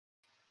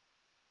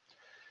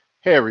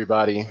Hey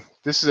everybody,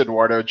 this is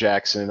Eduardo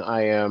Jackson.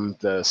 I am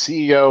the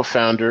CEO,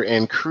 founder,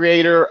 and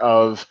creator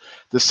of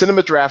the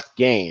Cinema Draft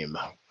game,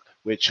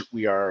 which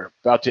we are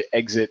about to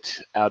exit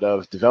out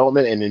of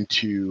development and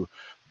into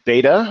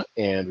beta.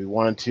 And we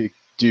wanted to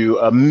do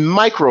a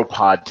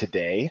micropod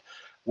today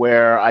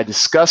where I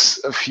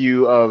discuss a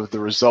few of the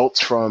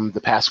results from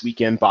the past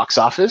weekend box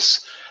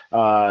office.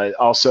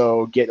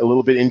 Also get a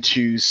little bit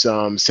into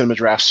some Cinema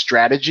Draft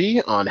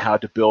strategy on how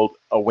to build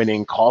a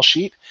winning call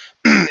sheet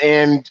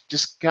and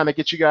just kind of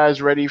get you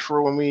guys ready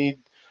for when we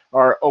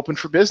are open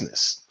for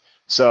business.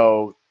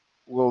 So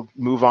we'll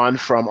move on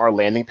from our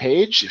landing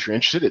page. If you're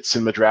interested, it's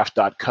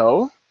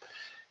cinemadraft.co.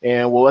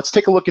 And well, let's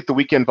take a look at the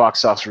weekend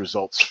box office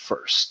results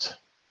first.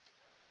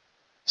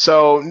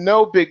 So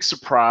no big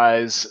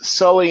surprise.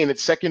 Sully in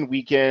its second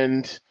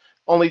weekend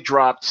only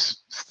dropped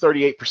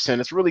 38%.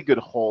 It's a really good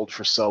hold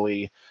for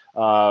Sully.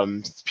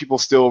 People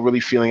still really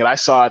feeling it. I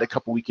saw it a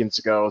couple weekends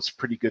ago. It's a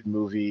pretty good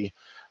movie.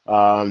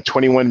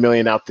 21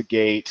 million out the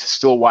gate.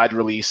 Still wide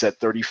release at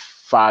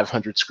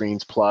 3,500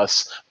 screens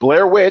plus.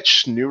 Blair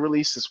Witch, new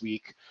release this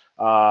week,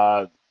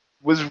 was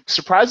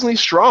surprisingly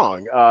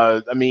strong.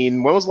 I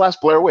mean, when was the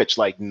last Blair Witch?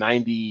 Like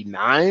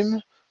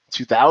 99?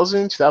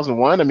 2000,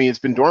 2001. I mean, it's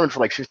been dormant for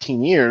like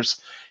 15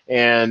 years,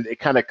 and it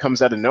kind of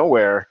comes out of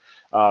nowhere.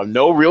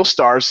 No real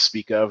stars to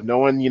speak of, no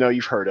one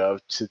you've heard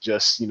of to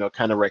just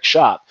kind of wreck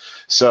shop.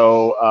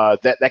 So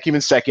that came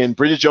in second.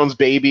 Bridget Jones'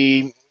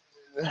 Baby.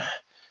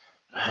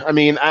 I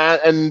mean,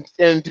 and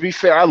to be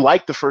fair, I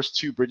liked the first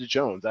two Bridget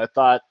Jones. I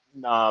thought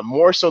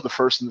more so the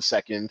first and the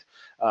second.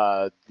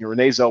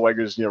 Renee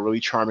Zellweger is really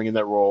charming in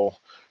that role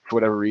for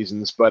whatever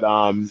reasons, but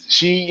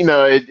she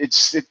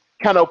it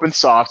kind of opened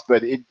soft,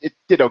 but it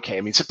did okay.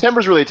 I mean,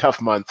 September's really a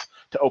tough month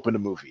to open a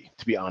movie,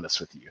 to be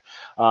honest with you.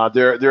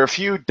 There are a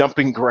few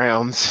dumping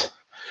grounds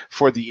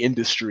for the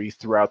industry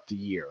throughout the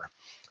year.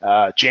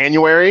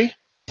 January,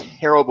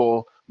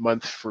 terrible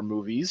month for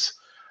movies.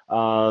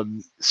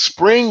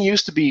 Spring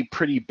used to be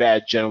pretty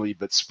bad generally,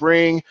 but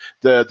spring,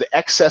 the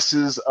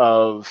excesses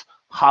of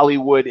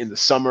Hollywood in the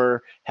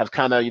summer have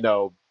kind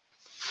of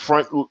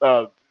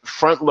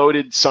front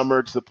loaded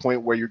summer to the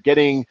point where you're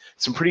getting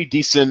some pretty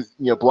decent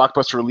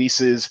blockbuster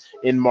releases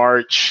in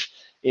March,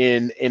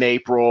 in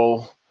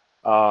April.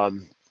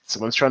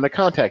 Someone's trying to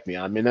contact me.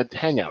 I'm in a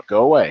hangout.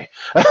 Go away.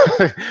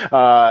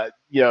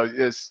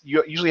 You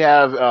usually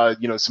have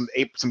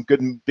some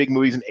good big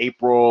movies in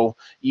April,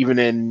 even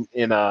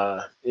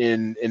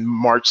in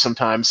March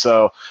sometimes.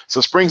 So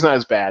spring's not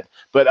as bad,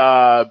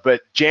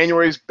 but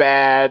January's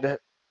bad.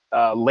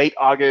 Late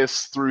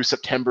August through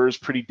September is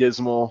pretty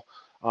dismal.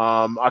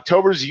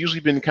 October's usually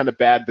been kind of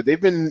bad, but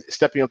they've been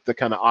stepping up the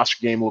kind of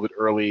Oscar game a little bit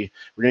early.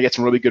 We're gonna get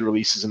some really good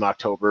releases in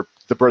October.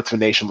 The Birth of a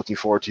Nation, looking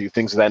forward to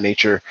things of that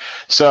nature.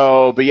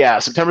 So, but yeah,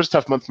 September's a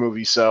tough month for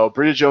movies. So,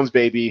 Bridget Jones'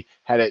 Baby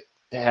had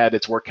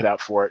its work cut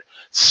out for it.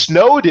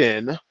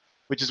 Snowden,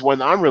 which is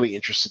one I'm really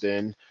interested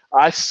in.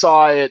 I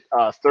saw it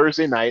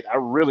Thursday night. I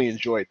really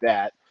enjoyed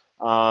that.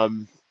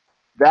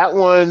 That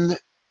one.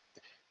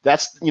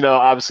 That's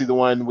obviously the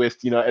one with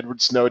Edward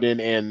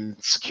Snowden and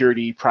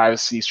security,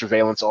 privacy,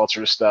 surveillance, all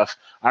sort of stuff.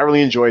 I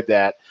really enjoyed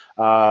that.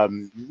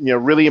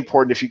 Really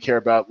important if you care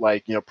about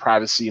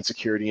privacy and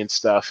security and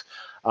stuff.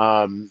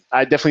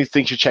 I definitely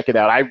think you should check it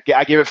out.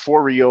 I gave it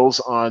 4 reels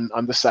on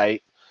the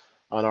site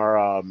on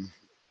our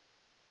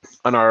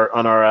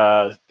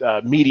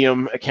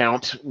Medium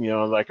account,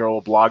 like our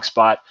old blog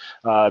spot,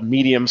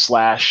 Medium /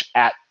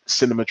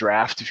 Cinema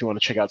Draft, if you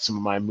want to check out some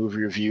of my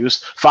movie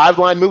reviews.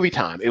 5-line movie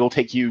time. It'll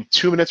take you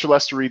 2 minutes or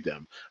less to read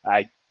them.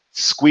 I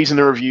squeeze in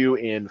a review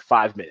in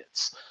 5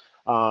 minutes.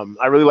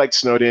 I really liked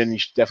Snowden. You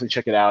should definitely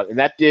check it out. And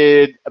that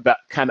did about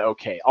kind of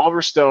okay.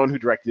 Oliver Stone, who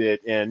directed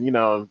it,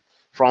 and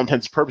for all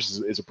intents and purposes,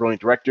 is a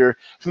brilliant director.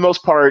 For the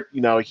most part,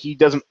 he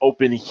doesn't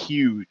open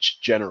huge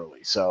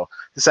generally. So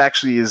this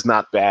actually is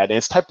not bad. And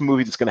it's the type of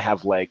movie that's going to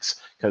have legs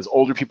because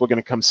older people are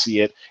going to come see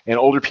it. And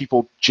older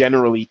people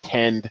generally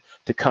tend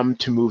to come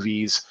to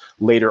movies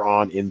later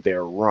on in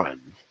their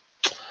run.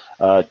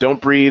 Don't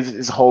Breathe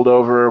is a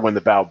holdover. When the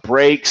Bow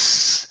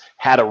Breaks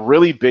had a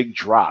really big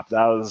drop.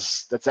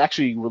 That's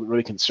actually really,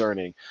 really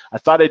concerning. I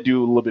thought it'd do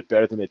a little bit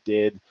better than it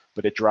did,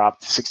 but it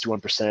dropped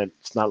 61%.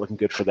 It's not looking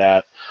good for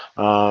that.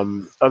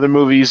 Other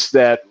movies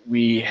that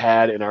we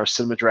had in our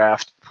Cinema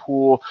Draft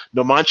pool,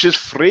 No Manches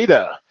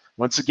Frida,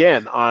 once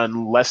again,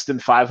 on less than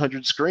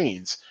 500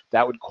 screens.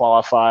 That would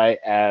qualify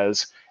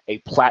as a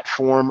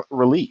platform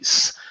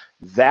release.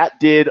 That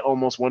did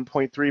almost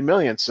 1.3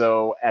 million.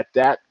 So at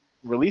that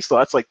release,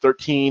 that's like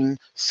 13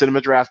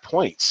 Cinema Draft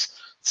points.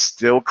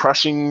 Still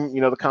crushing,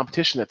 the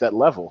competition at that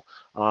level.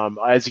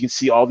 As you can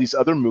see, all these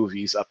other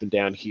movies up and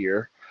down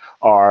here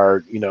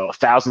are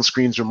 1,000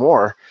 screens or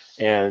more,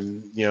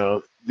 and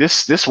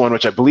this one,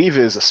 which I believe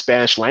is a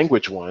Spanish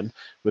language one,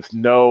 with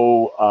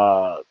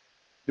no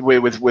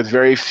with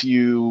very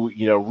few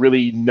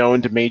really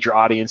known to major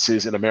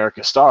audiences in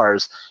America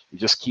stars, it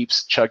just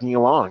keeps chugging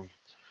along.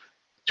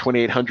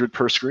 2,800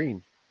 per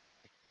screen.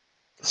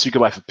 Secret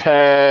Life of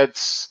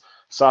Pets,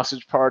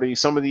 Sausage Party.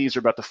 Some of these are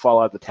about to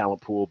fall out of the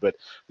talent pool, but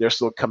they're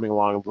still coming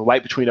along. The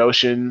Light Between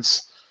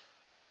Oceans,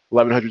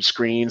 1,100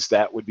 screens.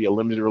 That would be a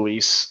limited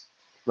release.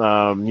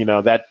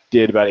 That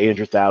did about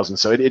 800,000.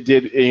 So it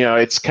did.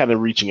 It's kind of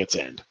reaching its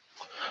end.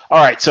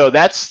 All right. So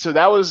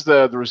that was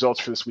the results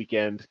for this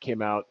weekend.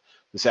 Came out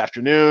this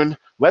afternoon.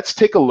 Let's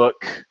take a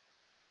look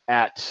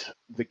at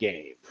the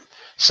game.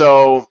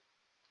 So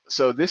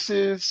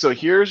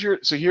here's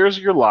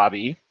your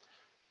lobby.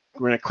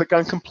 We're going to click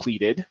on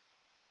completed.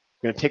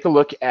 We're going to take a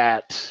look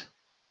at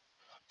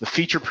the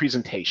feature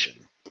presentation.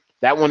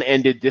 That one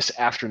ended this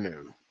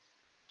afternoon.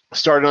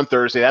 Started on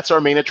Thursday. That's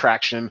our main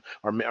attraction,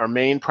 our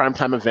main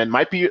primetime event.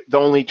 Might be the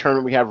only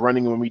tournament we have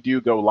running when we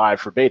do go live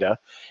for beta.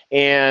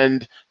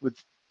 And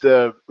with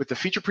the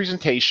feature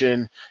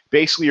presentation,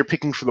 basically you're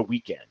picking for the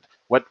weekend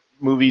what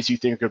movies you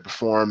think are going to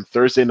perform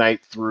Thursday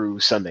night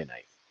through Sunday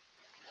night.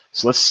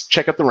 So let's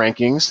check out the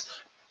rankings.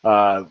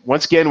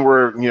 Once again,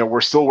 we're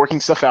still working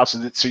stuff out,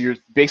 so you're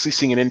basically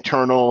seeing an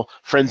internal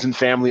friends and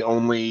family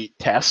only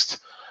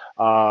test.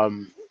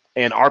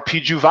 And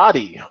RP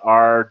Juvati,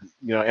 our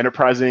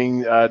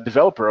enterprising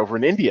developer over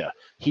in India,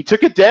 he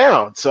took it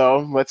down.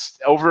 So let's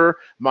over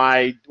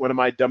one of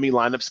my dummy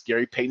lineups,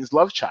 Gary Payton's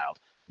Love Child.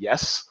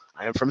 Yes,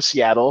 I am from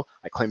Seattle.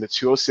 I claim the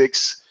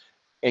 206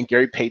 and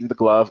Gary Payton the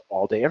glove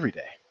all day, every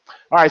day.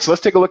 All right, so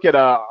let's take a look at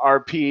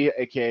RP,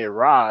 aka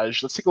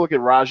Raj. Let's take a look at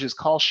Raj's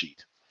call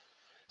sheet.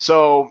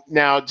 So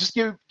now, just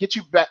get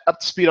you back up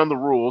to speed on the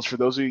rules for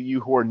those of you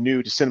who are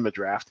new to Cinema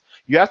Draft.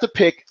 You have to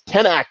pick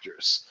 10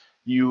 actors.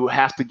 You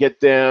have to get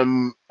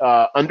them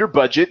under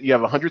budget. You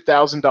have a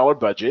 $100,000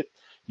 budget.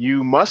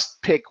 You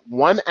must pick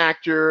one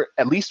actor,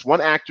 at least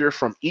one actor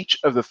from each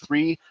of the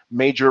 3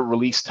 major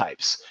release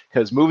types,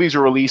 because movies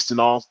are released in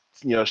all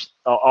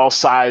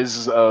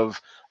sizes of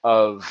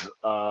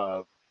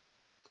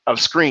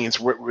screens.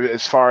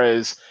 As far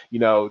as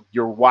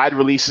your wide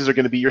releases are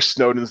going to be your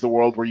Snowden's the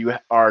World, where you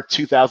are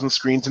 2,000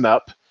 screens and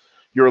up.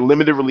 Your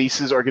limited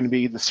releases are going to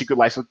be The Secret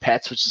Life of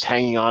Pets, which is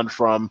hanging on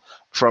from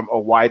a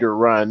wider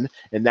run,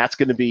 and that's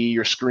going to be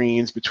your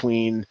screens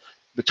between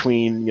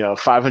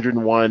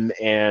 501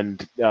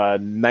 and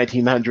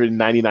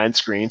 1,999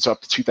 screens, so up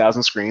to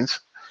 2,000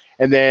 screens.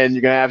 And then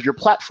you're going to have your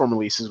platform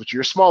releases, which are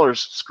your smaller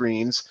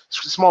screens,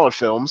 smaller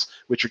films,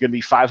 which are going to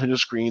be 500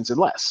 screens and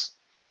less.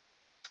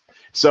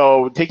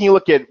 So taking a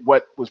look at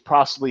what was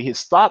possibly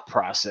his thought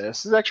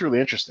process is actually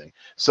really interesting.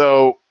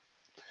 So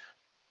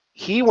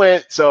he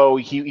went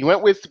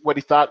with what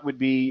he thought would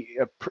be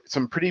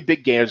some pretty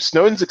big games.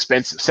 Snowden's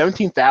expensive,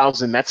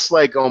 17,000. That's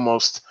like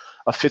almost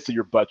a fifth of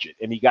your budget,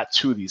 and he got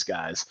 2 of these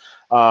guys.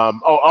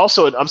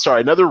 Also, I'm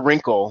sorry, another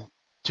wrinkle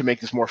to make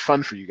this more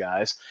fun for you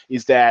guys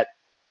is that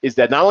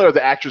not only are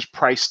the actors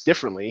priced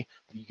differently,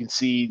 you can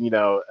see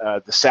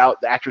the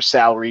actor's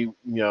salary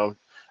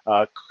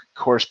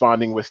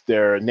corresponding with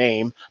their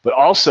name, but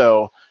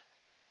also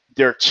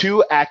there are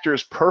 2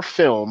 actors per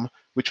film,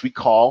 which we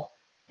call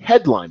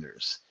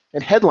headliners.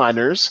 And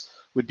headliners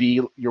would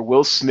be your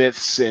Will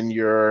Smiths and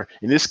in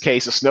this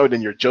case, a Snowden,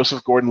 your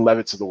Joseph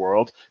Gordon-Levitt's of the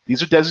world.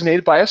 These are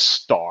designated by a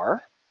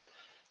star.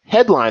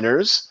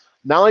 Headliners,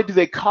 not only do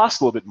they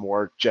cost a little bit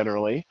more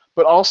generally,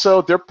 but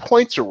also their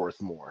points are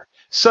worth more.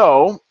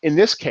 So in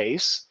this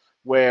case,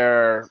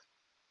 where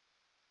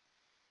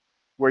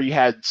you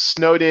had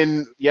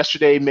Snowden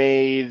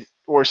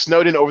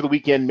Snowden over the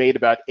weekend made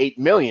about 8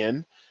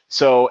 million.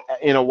 So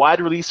in a wide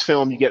release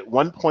film, you get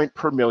 1 point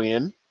per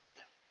million.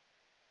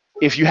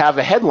 If you have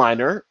a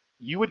headliner,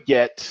 you would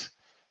get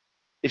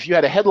a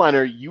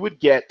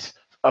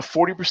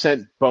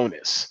 40%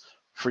 bonus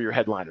for your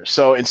headliner.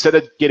 So instead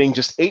of getting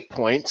just 8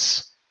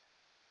 points,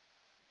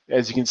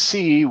 as you can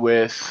see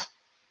with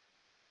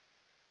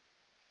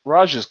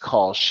Raj's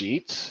call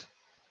sheet,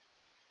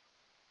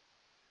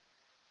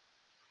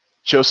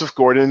 Joseph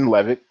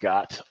Gordon-Levitt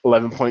got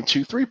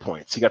 11.23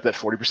 points. He got that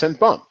 40%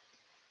 bump.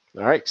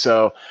 All right,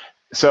 so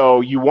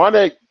you want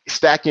to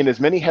stack in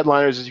as many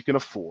headliners as you can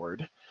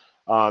afford.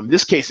 In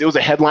this case, it was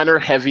a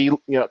headliner-heavy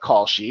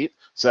call sheet,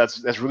 so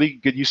that's really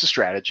good use of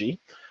strategy.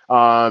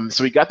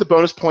 So he got the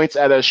bonus points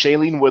out of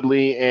Shailene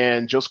Woodley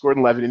and Joseph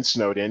Gordon-Levitt and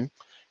Snowden.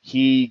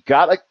 He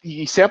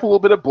sampled a little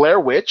bit of Blair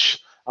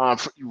Witch.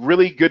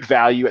 Really good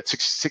value at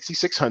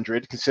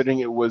 6,600, considering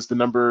it was the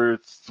number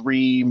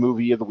 3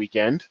 movie of the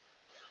weekend.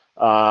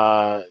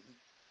 It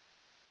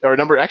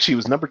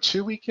was number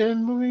 2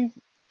 weekend movie.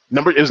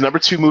 It was number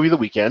 2 movie of the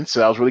weekend,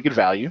 so that was really good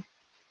value.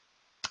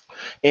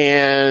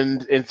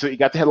 And so he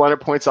got the headliner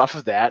points off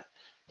of that.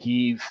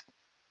 He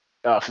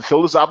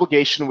fulfilled his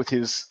obligation with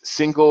his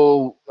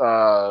single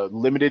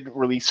limited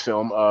release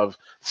film of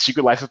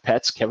Secret Life of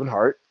Pets, Kevin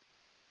Hart,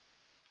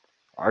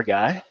 our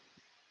guy.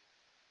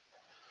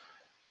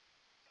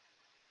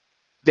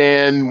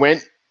 Then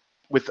went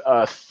with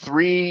a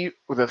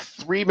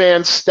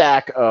 3-man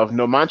stack of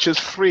No Manches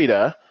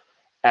Frida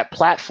at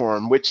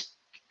platform, which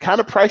kind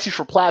of pricey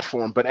for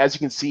platform, but as you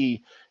can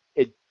see,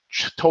 it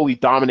totally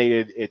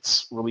dominated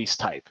its release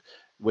type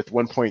with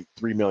 1.3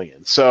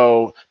 million.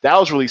 So that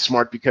was really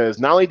smart because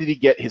not only did he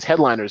get his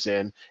headliners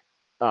in,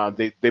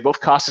 they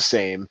both cost the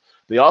same,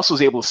 They also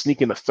was able to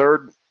sneak in a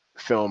third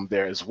film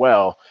there as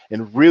well,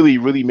 and really,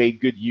 really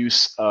made good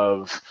use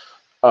of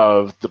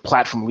the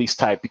platform release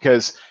type,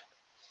 because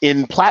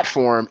in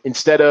platform,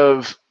 instead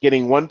of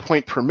getting 1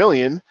 point per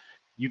million,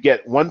 you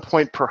get 1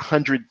 point per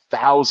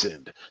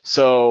 100,000.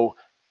 So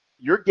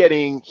you're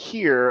getting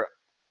here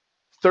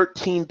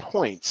 13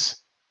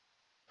 points,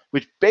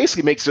 which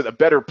basically makes it a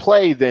better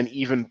play than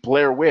even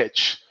Blair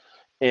Witch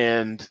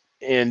and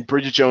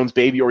Bridget Jones'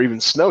 Baby or even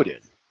Snowden.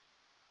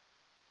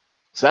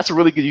 So that's a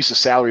really good use of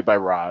salary by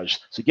Raj.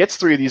 So he gets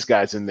 3 of these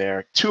guys in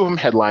there, 2 of them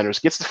headliners,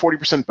 gets the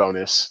 40%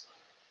 bonus,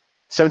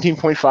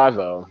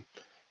 17.50,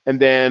 and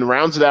then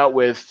rounds it out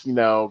with,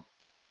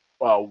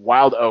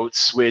 Wild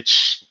Oats,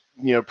 which,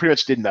 pretty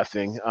much did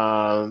nothing.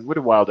 What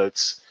did Wild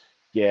Oats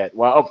get?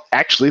 Well,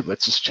 actually,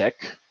 let's just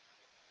check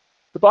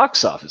the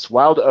box office.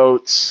 Wild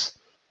Oats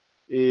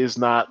is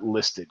not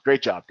listed.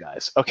 Great job,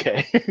 guys.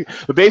 Okay.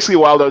 But basically,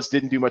 Wild Oats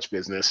didn't do much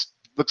business.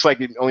 Looks like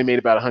it only made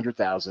about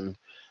 100,000.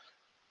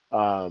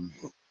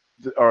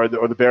 Or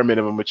the bare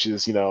minimum, which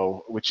is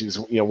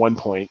 1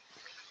 point.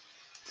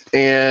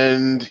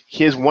 And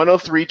his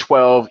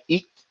 103.12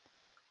 eked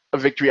a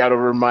victory out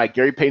over my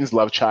Gary Payton's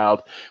Love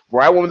Child,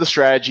 where I went with a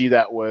strategy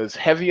that was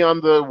heavy on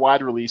the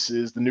wide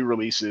releases, the new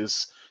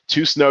releases,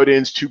 2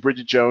 Snowdens, 2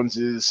 Bridget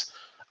Joneses,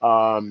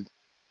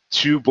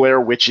 2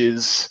 Blair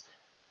Witches.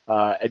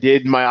 I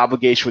did my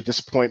obligation with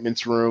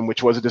Disappointments Room,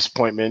 which was a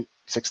disappointment,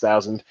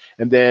 6,000,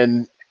 and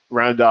then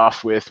rounded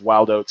off with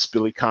Wild Oats,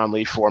 Billy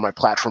Connolly for my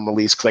platform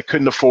release, because I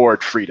couldn't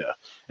afford Frida.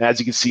 And as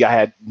you can see, I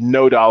had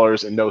no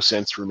dollars and no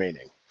cents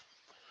remaining.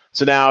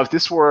 So now, if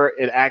this were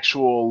an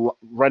actual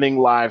running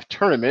live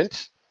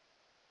tournament,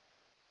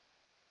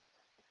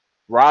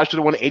 Raj would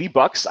have won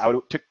 $80. I would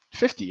have took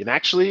 50. And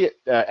actually,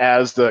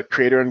 as the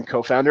creator and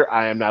co-founder,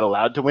 I am not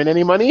allowed to win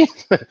any money.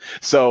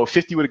 So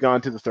 50 would have gone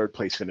to the third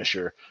place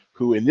finisher,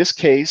 who in this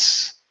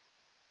case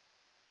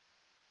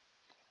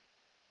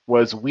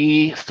was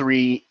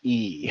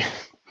We3E,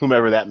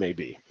 whomever that may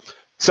be.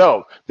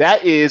 So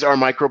that is our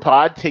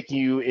micropod taking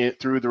you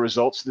through the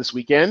results this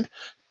weekend.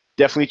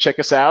 Definitely check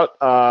us out.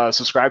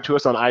 Subscribe to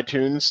us on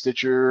iTunes,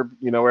 Stitcher,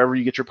 wherever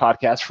you get your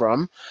podcast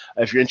from.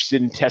 If you're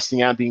interested in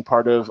testing out being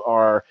part of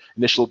our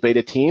initial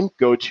beta team,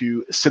 go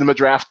to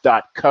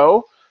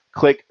cinemadraft.co,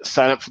 click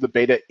sign up for the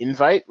beta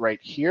invite right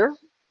here,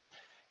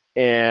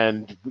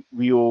 and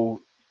we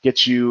will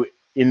get you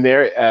in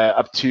there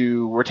up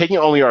to, we're taking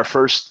only our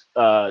first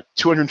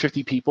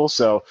 250 people,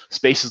 so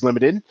space is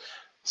limited.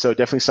 So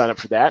definitely sign up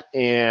for that,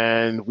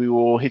 and we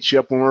will hit you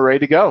up when we're ready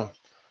to go.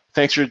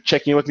 Thanks for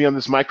checking in with me on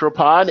this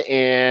micropod,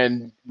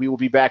 and we will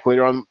be back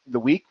later on the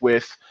week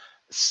with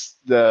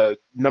the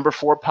number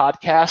 4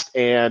 podcast,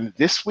 and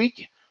this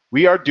week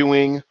we are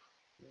doing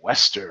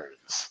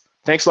Westerns.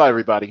 Thanks a lot,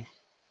 everybody.